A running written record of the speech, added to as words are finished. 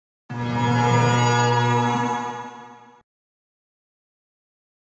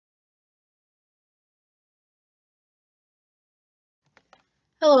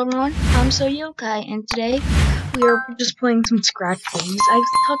Hello everyone, I'm So Yokai, and today we are just playing some Scratch games. I've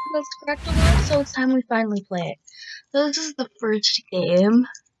talked about Scratch a lot, so it's time we finally play it. So this is the first game,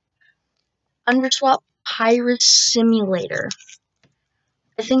 Underswap Pirate Simulator.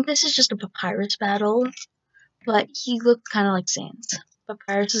 I think this is just a Papyrus battle, but he looked kind of like Sans.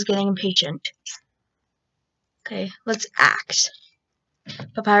 Papyrus is getting impatient. Okay, let's act.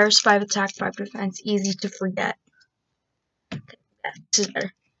 Papyrus 5 attack, 5 defense, easy to forget. Okay, this is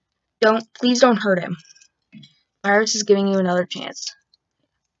better. Please don't hurt him. Papyrus is giving you another chance.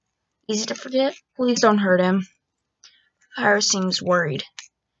 Easy to forget. Please don't hurt him. Papyrus seems worried.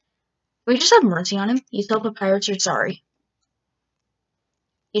 We just have mercy on him. You tell Papyrus you're sorry.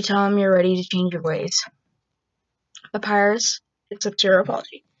 You tell him you're ready to change your ways. Papyrus accepts your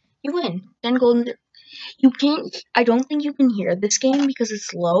apology. You win. 10 golden. You can't. I don't think you can hear this game because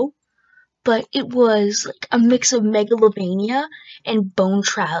it's low, but it was like a mix of Megalovania and Bone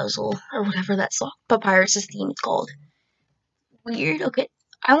Trousel, or whatever that song Papyrus's theme is called. Weird. Okay.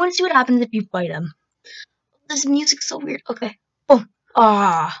 I want to see what happens if you fight him. This music's so weird. Okay. Boom.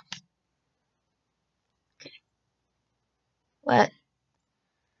 Ah. Okay. What?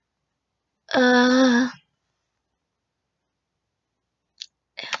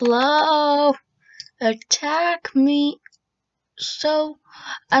 Hello? Attack me. So,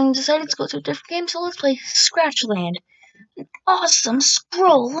 I'm decided to go to a different game, so let's play Scratchland. An awesome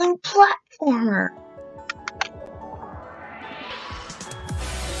scrolling platformer.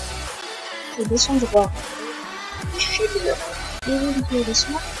 Okay, this one's a block. You should be able to hear this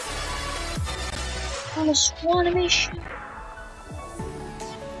one. On a scroll animation.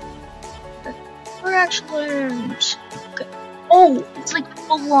 Scratchland. Okay. Oh, it's like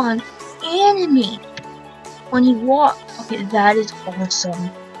full on anime. When you walk. Okay, that is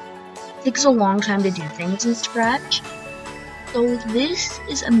awesome. It takes a long time to do things in Scratch. So this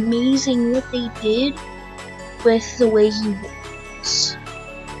is amazing what they did with the way he walks.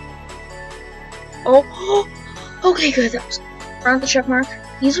 Oh, okay, good. That was around the check mark.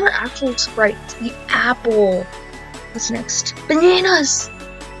 These are actual sprites. The apple. What's next? Bananas!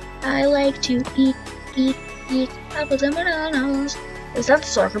 I like to eat apples and bananas. Is that the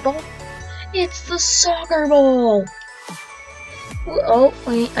soccer ball? It's the soccer ball! Oh,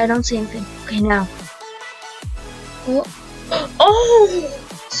 wait, I don't see anything. Okay, now. Oh!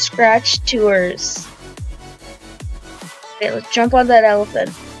 Scratch tours. Okay, let's jump on that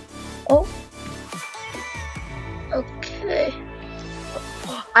elephant. Oh. Okay.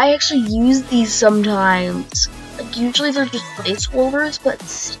 I actually use these sometimes. Like, usually they're just placeholders, but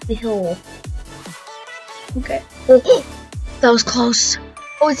still. Okay. Oh, that was close.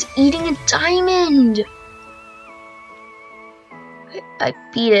 Oh, it's eating a diamond! I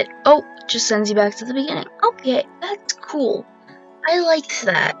beat it. Oh, it just sends you back to the beginning. Okay, that's cool. I liked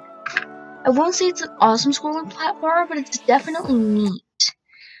that. I won't say it's an awesome scrolling platform, but it's definitely neat.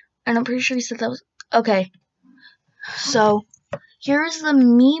 And I'm pretty sure he said that was... Okay. So, here's the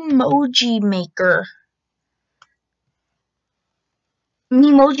Memoji Maker.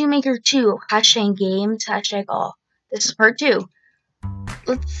 Memoji Maker 2. Hashtag games, hashtag all. This is part 2.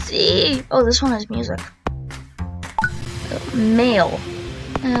 Let's see. Oh, this one has music. Mail.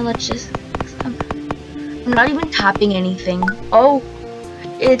 Let's just... I'm not even tapping anything. Oh,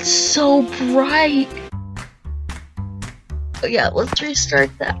 it's so bright. Oh, yeah, let's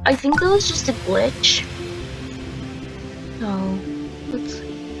restart that. I think that was just a glitch. So, let's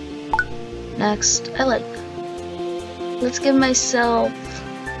see. Next. Let's give myself...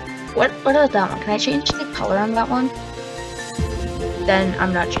 What about that one? Can I change the color on that one? Then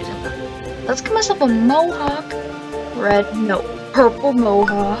I'm not choosing that. Let's give myself a mohawk. Purple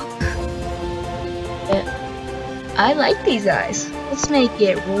mohawk. I like these eyes. Let's make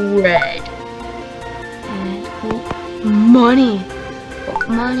it red. And money.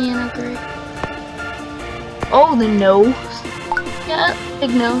 Money and a gray. Oh, the nose. Yeah,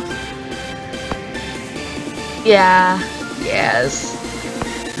 big nose. Yeah. Yes.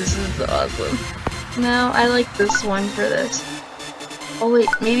 This is awesome. No, I like this one for this. Oh wait,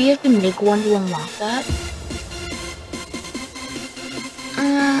 maybe you have to make one to unlock that?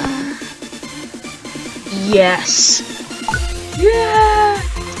 Yes! Yeah!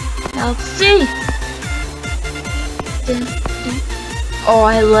 Now let's see! Oh,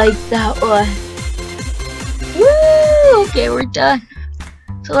 I like that one. Woo! Okay, we're done.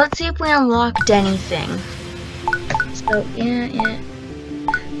 So let's see if we unlocked anything. So, yeah.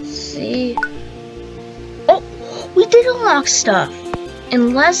 Let's see. Oh! We did unlock stuff!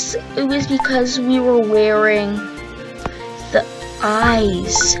 Unless it was because we were wearing the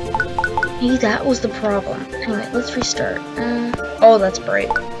eyes. Maybe that was the problem. Anyway, let's restart. Oh, that's bright.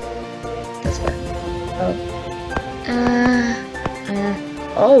 That's good.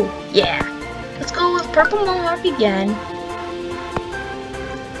 Oh, yeah. Let's go with purple mohawk again.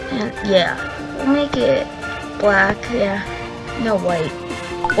 And yeah, we'll make it black. Yeah, no white.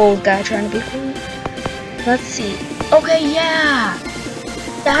 Old guy trying to be cool. Let's see. Okay, yeah.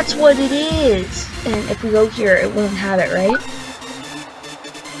 That's what it is. And if we go here, it won't have it, right?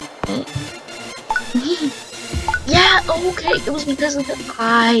 Yeah, okay. It was because of the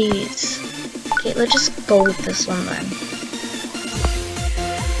eyes. Okay, let's just go with this one then.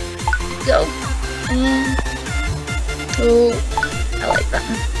 Go. And oh, I like that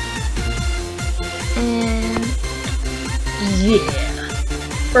one. And yeah.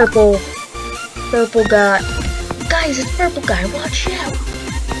 Purple guy. Guys, it's purple guy. Watch out.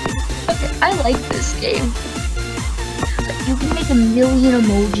 Okay, I like this game. You can make a million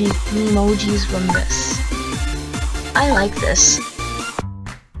emojis from this. I like this.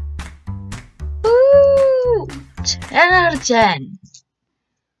 Ooh, 10 out of 10.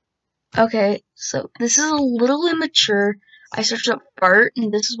 Okay, so this is a little immature. I searched up fart,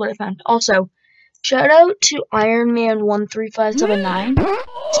 and this is what I found. Also, shout out to Ironman13579.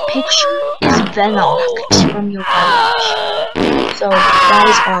 His picture is Venox from your college. So, that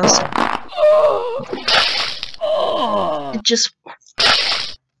is awesome. It just...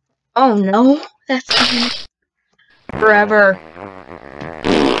 Oh no, that's forever.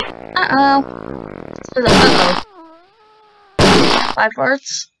 Uh-oh. 5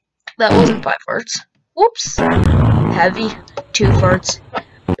 farts? That wasn't 5 farts. Whoops. Heavy. 2 farts.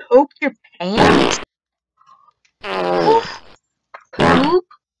 Poop your pants. Poop.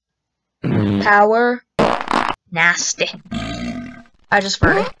 Power. Nasty. I just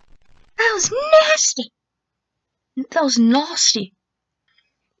farted. That was nasty. That was nasty.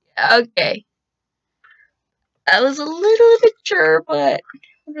 Okay. That was a little immature, but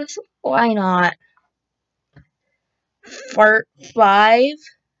just, why not? Fart 5.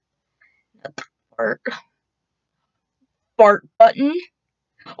 Fart button.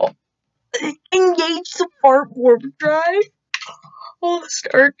 Oh. Engage the fart warp drive. Oh,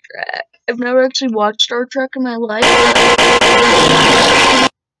 Star Trek. I've never actually watched Star Trek in my life.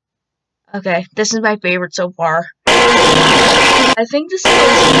 Okay, this is my favorite so far. I think this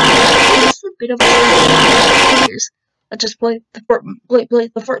is a bit of a... Let's just play the fart, play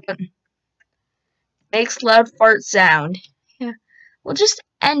the fart button. Makes loud fart sound. Yeah. We'll just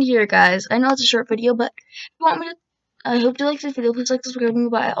end here, guys. I know it's a short video, but if you want me to... I hope you liked this video. Please like, subscribe, and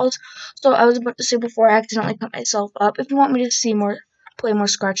goodbye. Also, I was about to say before I accidentally cut myself up. If you want me to see more, play more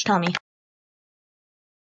Scratch, tell me.